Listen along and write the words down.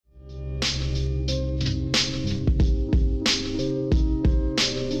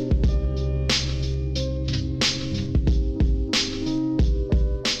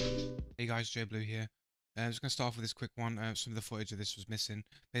guys, Joe Blue here. I'm just going to start off with this quick one. Some of the footage of this was missing.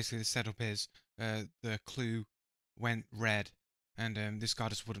 Basically, the setup is the clue went red, and this guy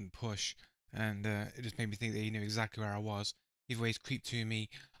just wouldn't push, and it just made me think that he knew exactly where I was. Either way, he's creeped to me.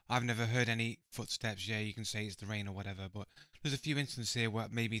 I've never heard any footsteps. Yeah, you can say it's the rain or whatever, but there's a few instances here where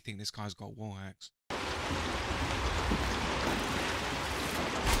it made me think this guy's got wall hacks. I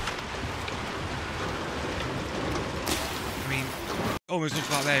mean, almost looks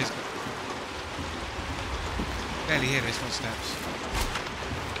like there's barely hear his footsteps.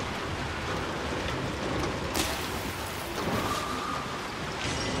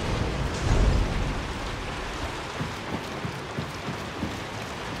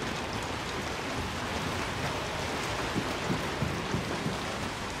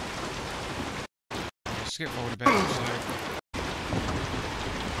 Skip forward a bit, so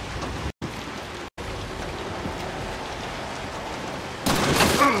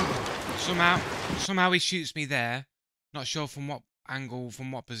somehow he shoots me there. Not sure from what angle,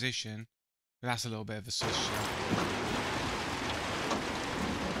 from what position, but that's a little bit of a sus shot.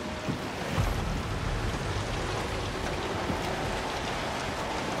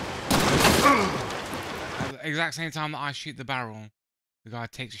 At the exact same time that I shoot the barrel, the guy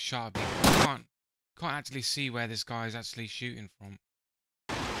takes a shot at me. Can't actually see where this guy is actually shooting from.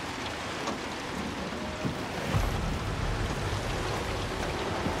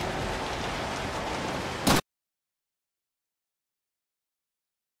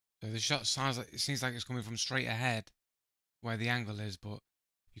 So the shot seems like it's coming from straight ahead, where the angle is, but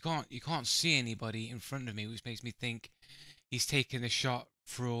you can't see anybody in front of me, which makes me think he's taking the shot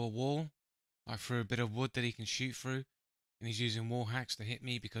through a wall, like through a bit of wood that he can shoot through, and he's using wall hacks to hit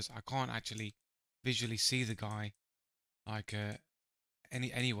me because I can't actually visually see the guy, like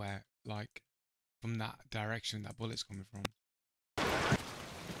anywhere, like from that direction that bullet's coming from.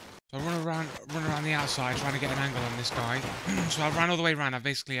 So I run around the outside trying to get an angle on this guy. So I ran all the way around.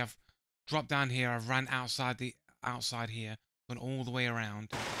 I've dropped down here. I've ran outside here, gone all the way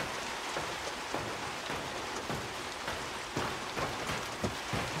around.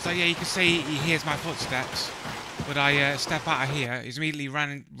 So yeah, you can see he hears my footsteps, but I step out of here. He's immediately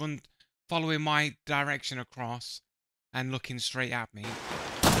run, following my direction across, and looking straight at me.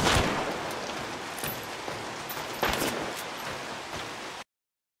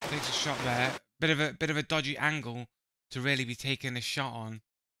 Takes a shot there. Bit of a dodgy angle to really be taking a shot on.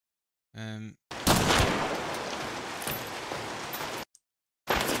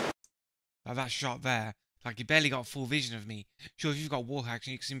 Like that shot there. Like he barely got full vision of me. Sure, if you've got wall hacks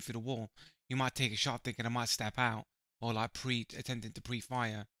and you can see me through the wall, you might take a shot thinking I might step out. Or like attempting to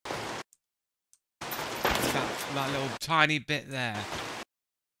pre-fire. That little tiny bit there.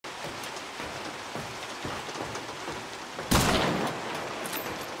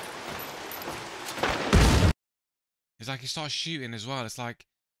 It's like he starts shooting as well. It's like,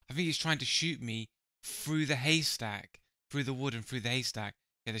 I think he's trying to shoot me through the haystack. Through the wood and through the haystack.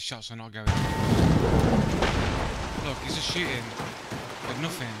 Yeah, the shots are not going. Look, he's just shooting. But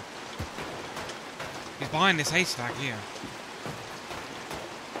nothing. He's behind this haystack here.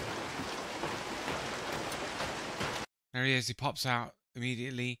 There he is. He pops out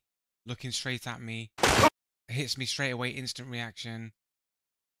immediately. Looking straight at me. Hits me straight away. Instant reaction.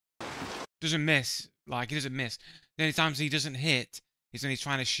 Doesn't miss. Like, he doesn't miss. The only times he doesn't hit is when he's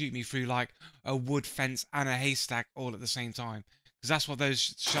trying to shoot me through, like, a wood fence and a haystack all at the same time. Because that's what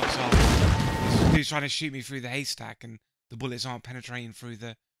those shots are. He's trying to shoot me through the haystack and the bullets aren't penetrating through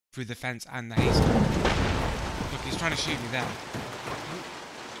the fence and the haystack. Look, he's trying to shoot me there.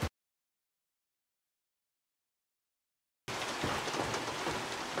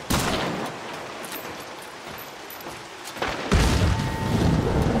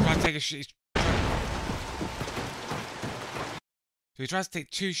 Trying to take a shot. So he tries to take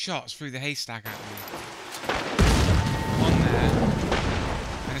 2 shots through the haystack at me. One there,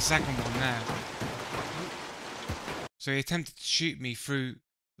 and a second one there. So he attempted to shoot me through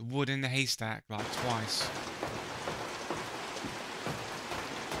the wood in the haystack like twice.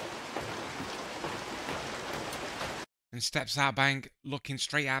 And steps out, bang, looking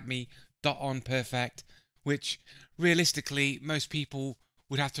straight at me, dot on, perfect. Which, realistically, most people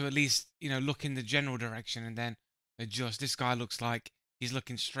would have to at least, you know, look in the general direction and then adjust. This guy looks like he's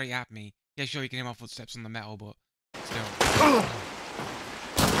looking straight at me. Yeah, sure, you can hear my footsteps on the metal, but still.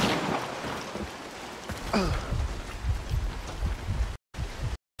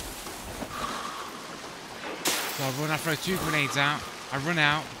 So I throw 2 grenades out. I run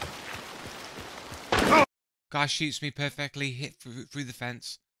out. Guy shoots me perfectly, hit through the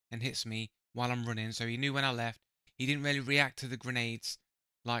fence, and hits me while I'm running. So he knew when I left. He didn't really react to the grenades.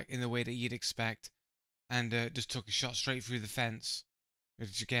 like in the way that you'd expect, and just took a shot straight through the fence.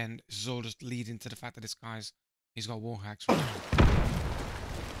 Which again, this is all just leading to the fact that he's got wall hacks.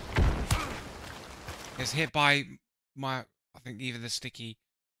 Gets hit by I think either the sticky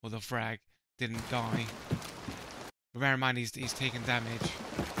or the frag, didn't die. But bear in mind, he's taken damage.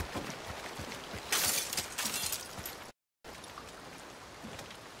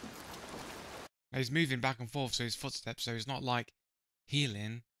 Now he's moving back and forth, so his footsteps, so he's not like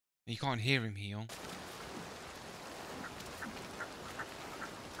healing. You can't hear him heal.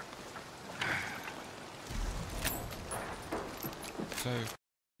 So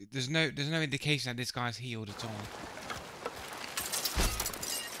there's no indication that this guy's healed at all.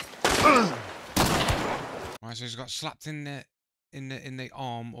 Right, so he's got slapped in the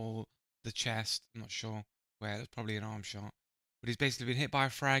arm or the chest. I'm not sure where. That's probably an arm shot. But he's basically been hit by a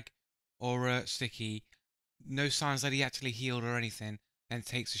frag or a sticky. No signs that he actually healed or anything. Then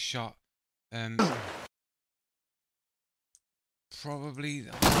takes a shot. Probably.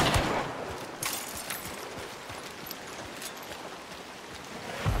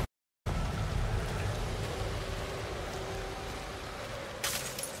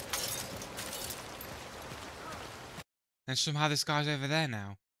 And somehow this guy's over there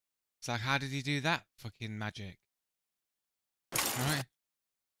now. It's like, how did he do that fucking magic? Alright.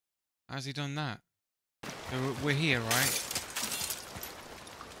 How's he done that? So we're here, right?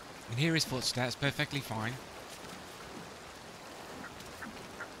 And hear his footsteps perfectly fine.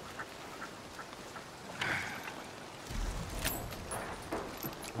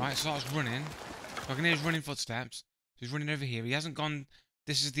 Right, starts running. So I can hear his running footsteps. So he's running over here. He hasn't gone...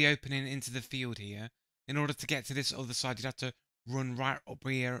 This is the opening into the field here. In order to get to this other side, you'd have to run right up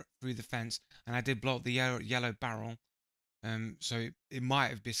here through the fence. And I did blow up the yellow barrel. So it might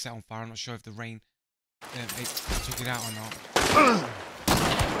have been set on fire. I'm not sure if the rain it took it out or not.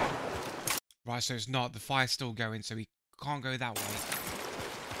 Right, so it's not. The fire's still going, so we can't go that way.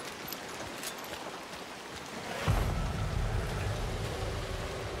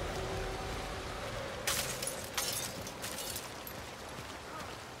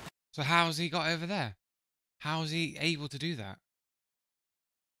 So how's he got over there? How's he able to do that?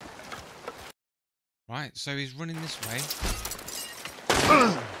 Right, so he's running this way.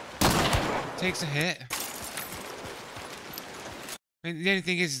 Takes a hit. I mean, the only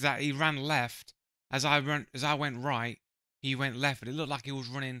thing is that he ran left. As I went right, he went left. But it looked like he was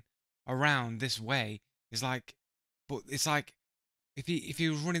running around this way. It's like, but it's like, if he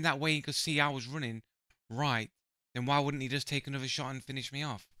was running that way, he could see I was running right. Then why wouldn't he just take another shot and finish me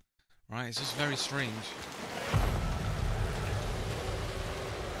off? Right? It's just very strange.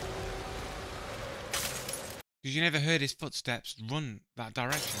 Because you never heard his footsteps run that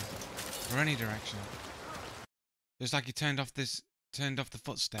direction. Or any direction. It's like he turned off the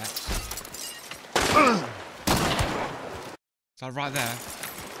footsteps. So right there.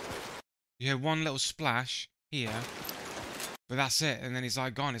 You hear one little splash here. But that's it. And then he's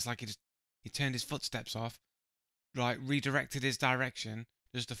like gone. It's like he turned his footsteps off. Like redirected his direction.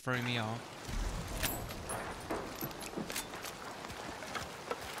 Just to throw me off.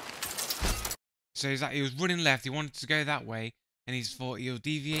 So he's like, he was running left, he wanted to go that way, and he's thought he'll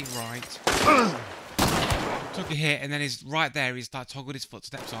deviate right. Took a hit, and then he's right there, he started toggled his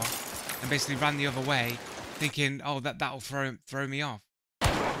footsteps off, and basically ran the other way, thinking, oh, that'll throw me off.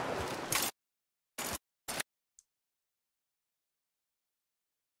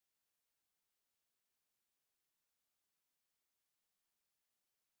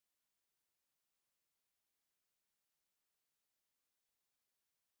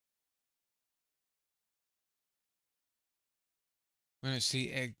 We don't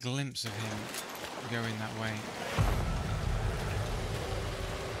see a glimpse of him going that way.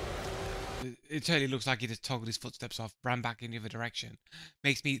 It totally looks like he just toggled his footsteps off, ran back in the other direction.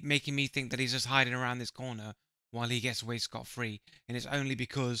 Making me think that he's just hiding around this corner while he gets away scot-free. And it's only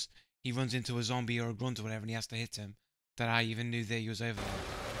because he runs into a zombie or a grunt or whatever and he has to hit him that I even knew that he was over there.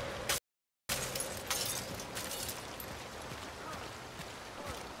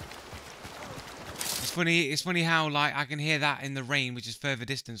 It's funny how like I can hear that in the rain, which is further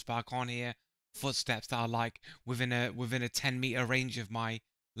distance, but I can't hear footsteps that are like within a 10-meter range of my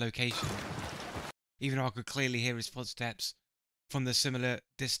location. Even though I could clearly hear his footsteps from the similar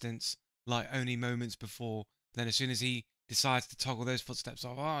distance, like only moments before. Then as soon as he decides to toggle those footsteps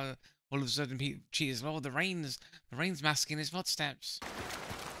off, oh, all of a sudden cheaters, oh, the rain's masking his footsteps.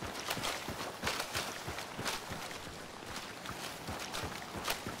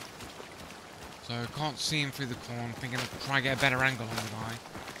 So I can't see him through the corn, thinking I'll try and get a better angle on the guy.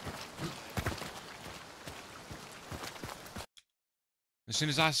 As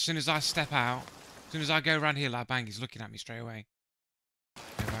As soon as I step out, as soon as I go around here like bang, he's looking at me straight away.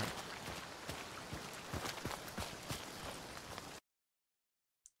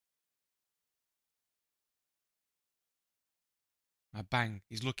 Bang,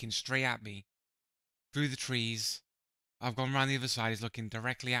 he's looking straight at me through the trees. I've gone around the other side. He's looking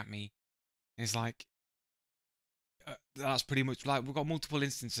directly at me. It's like that's pretty much like we've got multiple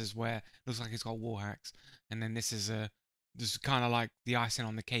instances where it looks like he's got wall hacks, and then this is kind of like the icing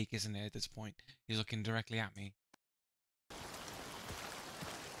on the cake, isn't it? At this point, he's looking directly at me.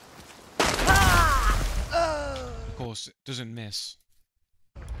 Of course, it doesn't miss.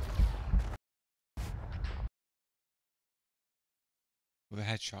 With a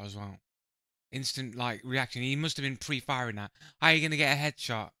headshot as well. Instant like reaction. He must have been pre-firing that. How are you gonna get a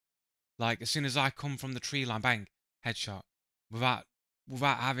headshot? Like as soon as I come from the tree line, bang, headshot. Without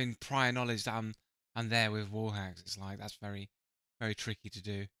having prior knowledge that I'm there with wall hacks. It's like that's very, very tricky to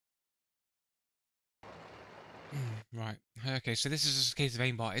do. Right. Okay, so this is just a case of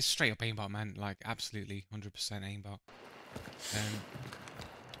aimbot. It's straight up aimbot, man. Like absolutely 100% aimbot.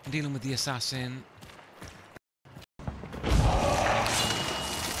 Dealing with the assassin.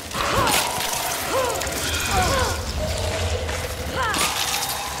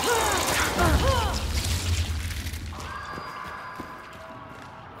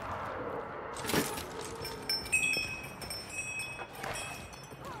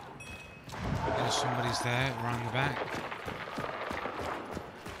 Somebody's there around the back.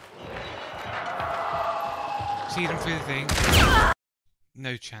 See them through the thing.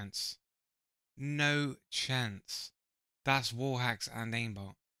 No chance. No chance. That's wall hacks and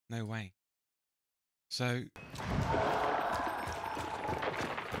aimbot. No way. So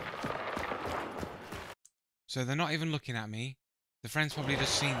they're not even looking at me. The friend's probably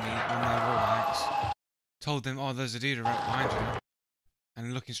just seen me on their wall hacks. Told them, oh, there's a dude right behind you.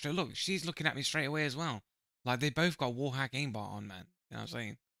 And looking straight. Look, she's looking at me straight away as well. Like, they both got wall hack aimbot on, man. You know what I'm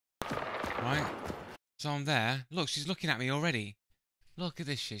saying? Right? So I'm there. Look, she's looking at me already. Look at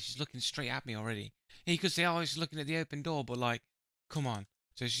this shit. She's looking straight at me already. You could say, oh, she's looking at the open door, but, like, come on.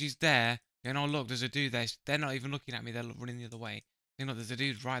 So she's there. And, oh, look, there's a dude there. They're not even looking at me. They're running the other way. And, look, there's a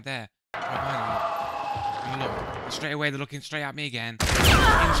dude right there. Right behind me. And, look, straight away, they're looking straight at me again.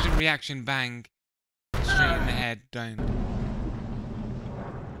 Instant reaction, bang. Straight in the head, down.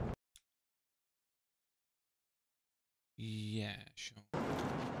 Yeah, sure.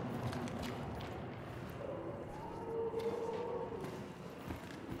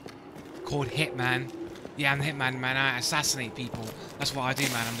 Called Hitman. Yeah, I'm the Hitman, man. I assassinate people. That's what I do,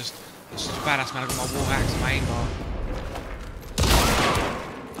 man. I'm just badass, man. I got my wall hacks and my aimbot.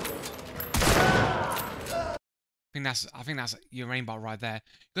 I think that's your aimbot right there.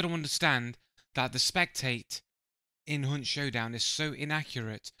 You got to understand that the spectate in Hunt Showdown is so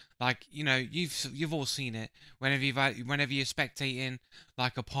inaccurate. Like, you know, you've all seen it. Whenever you're spectating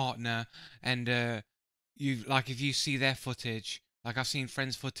like a partner, and if you see their footage, like I've seen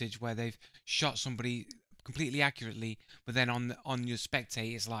friends' footage where they've shot somebody completely accurately, but then on your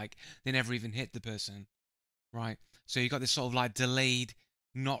spectate, it's like they never even hit the person, right? So you got this sort of like delayed,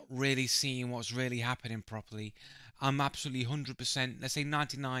 not really seeing what's really happening properly. I'm absolutely 100%, let's say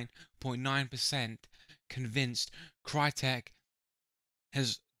 99.9% convinced Crytek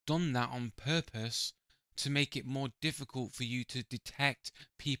has done that on purpose to make it more difficult for you to detect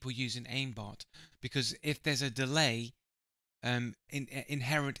people using aimbot, because if there's a delay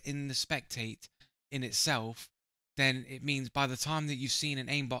inherent in the spectate in itself, then it means by the time that you've seen an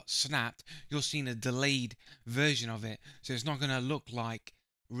aimbot snapped, you're seeing a delayed version of it, so it's not going to look like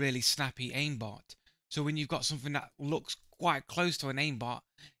really snappy aimbot. So when you've got something that looks quite close to an aimbot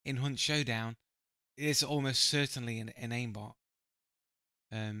in Hunt Showdown, it's almost certainly an aimbot.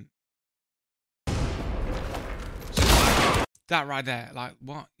 So that right there, like,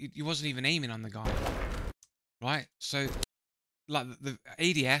 what? You wasn't even aiming on the guy, right? So, like, the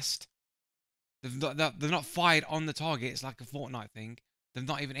ADS, they've not fired on the target. It's like a Fortnite thing. They've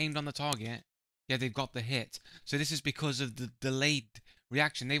not even aimed on the target. Yeah, they've got the hit. So this is because of the delayed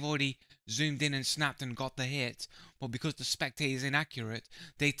reaction. They've already zoomed in and snapped and got the hit, but because the spectator is inaccurate,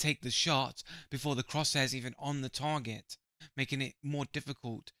 they take the shot before the crosshair's even on the target, making it more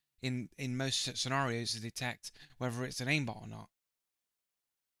difficult in most scenarios to detect whether it's an aimbot or not.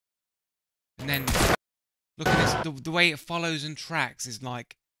 And then look at this, the way it follows and tracks is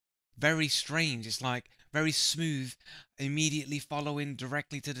like very strange. It's like very smooth, immediately following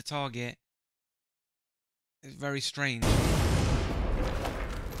directly to the target. It's very strange.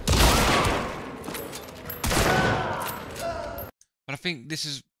 But I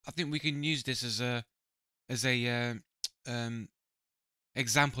think we can use this as a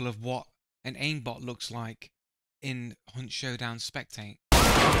example of what an aimbot looks like in Hunt Showdown Spectate.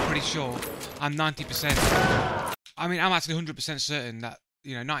 I'm pretty sure, I'm 90%, I mean, I'm actually 100% certain that,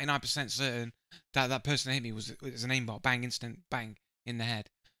 you know, 99% certain that that person that hit me was an aimbot. Bang, instant, bang, in the head.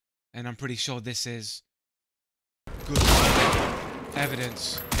 And I'm pretty sure this is good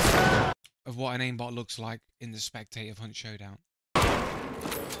evidence of what an aimbot looks like in the Spectate of Hunt Showdown.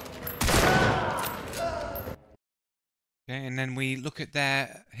 Okay, and then we look at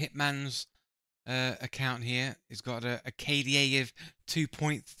their Hitman's account here. It's got a KDA of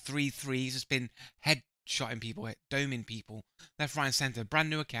 2.33. He's just been headshotting people, doming people, left, right, and center. Brand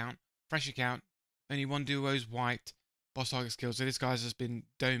new account, fresh account. Only one duo's wiped. Boss target skills. So this guy's just been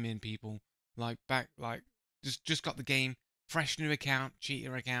doming people, like just got the game, fresh new account,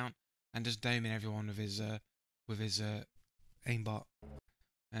 cheater account, and just doming everyone with his aimbot.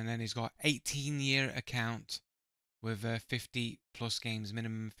 And then he's got 18-year account with 50 plus games,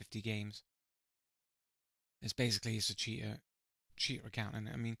 minimum 50 games. It's basically a cheater account, and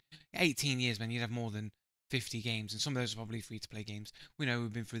I mean, 18 years, man, you'd have more than 50 games, and some of those are probably free-to-play games. We know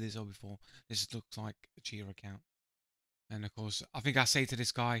we've been through this all before. This looks like a cheater account, and of course, I think I say to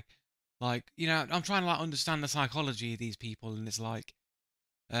this guy, like, you know, I'm trying to like understand the psychology of these people, and it's like,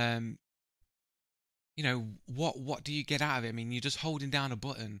 you know, what do you get out of it? I mean, you're just holding down a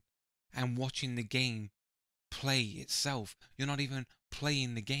button and watching the game play itself. You're not even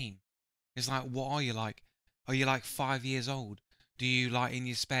playing the game. It's like, what are you like? Are you like 5 years old? Do you like in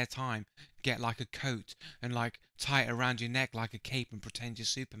your spare time get like a coat and like tie it around your neck like a cape and pretend you're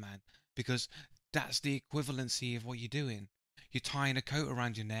Superman? Because that's the equivalency of what you're doing. You're tying a coat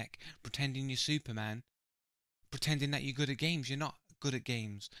around your neck, pretending you're Superman, pretending that you're good at games. You're not good at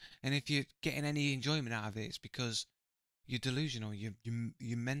games. And if you're getting any enjoyment out of it, it's because you're delusional. You're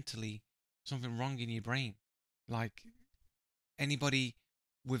mentally something wrong in your brain. Like, anybody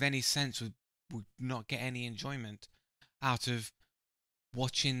with any sense would not get any enjoyment out of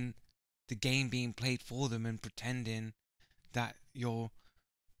watching the game being played for them and pretending that you're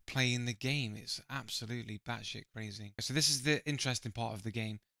playing the game. It's absolutely batshit crazy. So this is the interesting part of the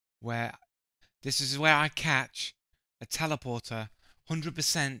game, where this is where I catch a teleporter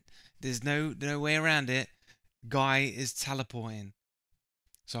 100%. There's no way around it. Guy is teleporting.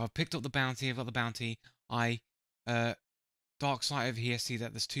 So I've picked up the bounty. I've got the bounty. I dark sight over here, see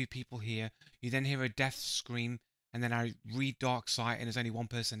that there's 2 people here. You then hear a death scream, and then I read dark sight, and there's only 1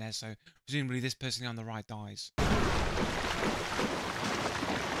 person there, so presumably this person on the right dies.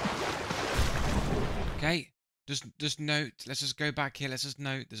 Okay, just note, let's just go back here, let's just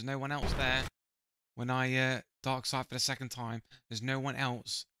note, there's no one else there. When I dark sight for the 2nd time, there's no one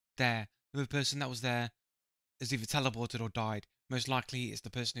else there. The person that was there is either teleported or died. Most likely it's the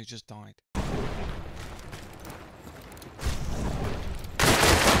person who just died.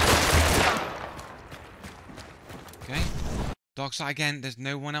 Okay, dark sight again, there's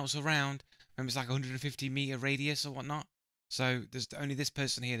no one else around. Remember, it's like a 150-meter radius or whatnot. So there's only this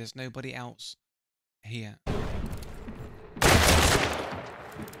person here, there's nobody else here.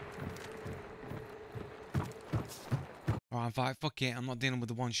 Alright, I'm fine, fuck it, I'm not dealing with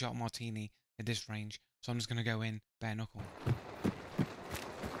the one-shot martini at this range. So I'm just gonna go in bare knuckle.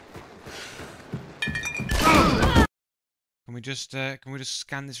 Can we just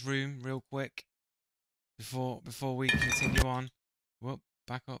scan this room real quick before we continue on? Whoop,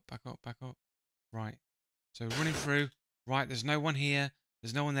 back up. Right. So running through. Right, there's no one here.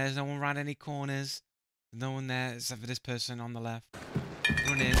 There's no one there. There's no one around any corners. There's no one there except for this person on the left.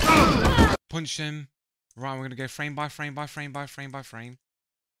 Run in. Punch him. Right, we're gonna go frame by frame by frame by frame by frame.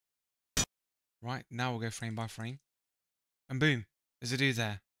 Right, now we'll go frame by frame. And boom, there's a dude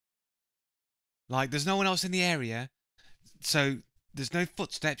there. Like, there's no one else in the area. So there's no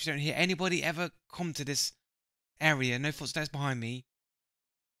footsteps. You don't hear anybody ever come to this area. No footsteps behind me.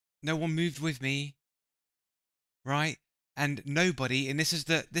 No one moved with me. Right? And nobody, and this is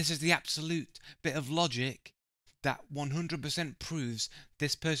the absolute bit of logic that 100% proves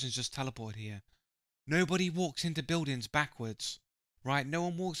this person's just teleported here. Nobody walks into buildings backwards. Right? No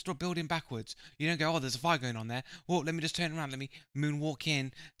one walks through a building backwards. You don't go, oh, there's a fire going on there. Well, let me just turn around. Let me moonwalk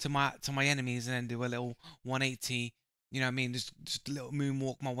in to my enemies and then do a little 180. You know what I mean? Just a little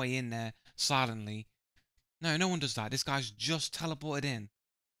moonwalk my way in there silently. No, no one does that. This guy's just teleported in.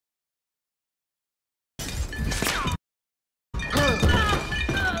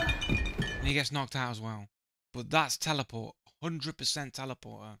 And he gets knocked out as well. But that's teleport. 100%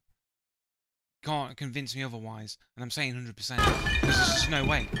 teleporter. Can't convince me otherwise. And I'm saying 100%. Because there's just no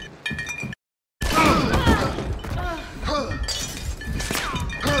way.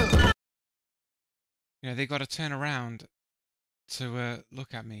 You know, they've got to turn around to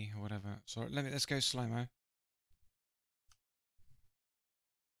look at me or whatever. So let's go slow-mo.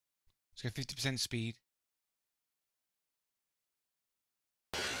 Let's go 50% speed.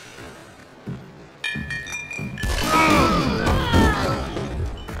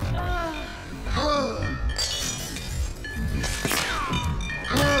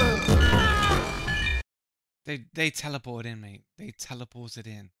 They teleported in, mate. They teleported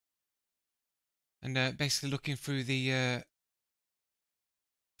in. And basically looking through the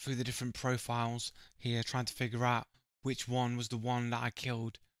different profiles here, trying to figure out which one was the one that I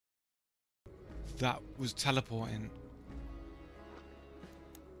killed that was teleporting.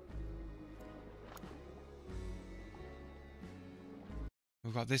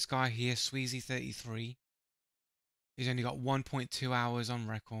 We've got this guy here, Sweezy33. He's only got 1.2 hours on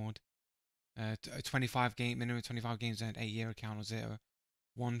record. 25 minimum 25 games earned, 8-year account or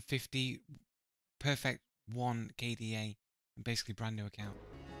 150, perfect 1 KDA, and basically brand new account.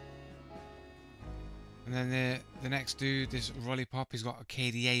 And then the next dude, this Lollipop, he's got a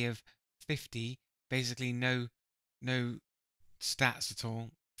KDA of 50, basically no stats at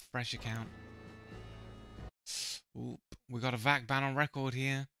all, fresh account. Oop, we got a VAC ban on record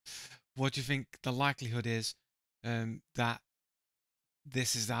here. What do you think the likelihood is that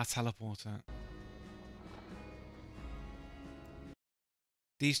this is our teleporter?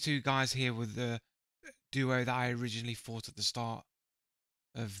 These two guys here were the duo that I originally fought at the start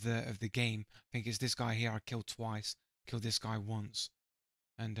of the game. I think it's this guy here I killed twice, killed this guy once,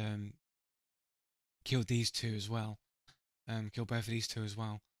 and killed these two as well. Killed both of these two as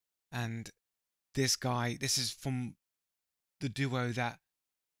well. And this guy, this is from the duo that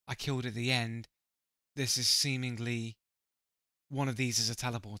I killed at the end. This is seemingly one of these is a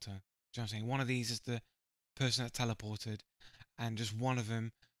teleporter. Do you know what I'm saying? One of these is the person that teleported, and just one of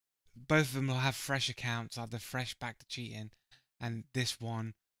them. Both of them will have fresh accounts, like they're fresh back to cheating, and this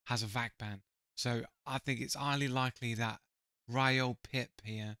one has a VAC ban. So I think it's highly likely that Ryo Pip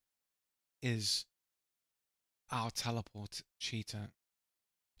here is our teleport cheater.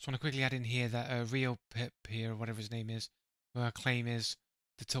 Just want to quickly add in here that Rio Pip here, whatever his name is, her claim is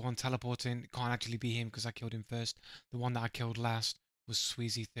the one teleporting can't actually be him because I killed him first. The one that I killed last was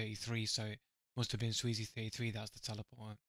Sweezy33, so it must have been Sweezy33 that's the teleporter.